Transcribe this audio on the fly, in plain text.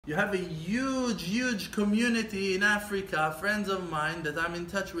You have a huge community in Africa, friends of mine that I'm in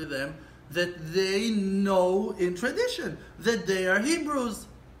touch with them, that they know in tradition that they are Hebrews,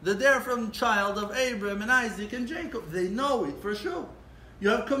 that they are from child of Abraham and Isaac and Jacob. They know it for sure. You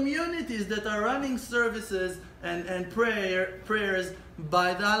have communities that are running services and prayers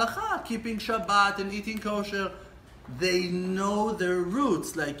by the halakha, keeping Shabbat and eating kosher. They know their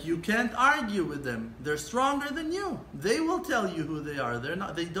roots. Like, you can't argue with them. They're stronger than you. They will tell you who they are.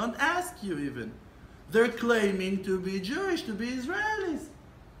 They don't ask you even. They're claiming to be Jewish, to be Israelis.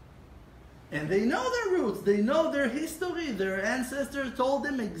 And they know their roots. They know their history. Their ancestors told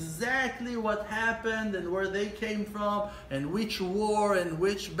them exactly what happened and where they came from and which war and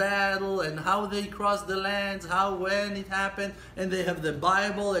which battle and how they crossed the lands, when it happened. And they have the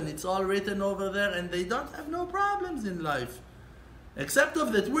Bible and it's all written over there, and they don't have no problems in life. Except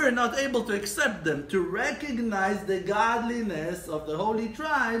of that we're not able to accept them, to recognize the godliness of the holy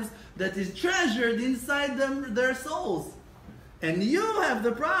tribes that is treasured inside them, their souls. And you have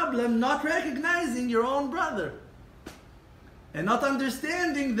the problem not recognizing your own brother and not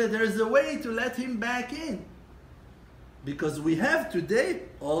understanding that there's a way to let him back in. Because we have today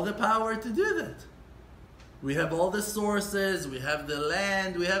all the power to do that. We have all the sources, we have the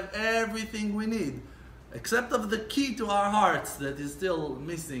land, we have everything we need. Except of the key to our hearts that is still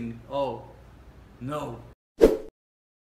missing. Oh, no.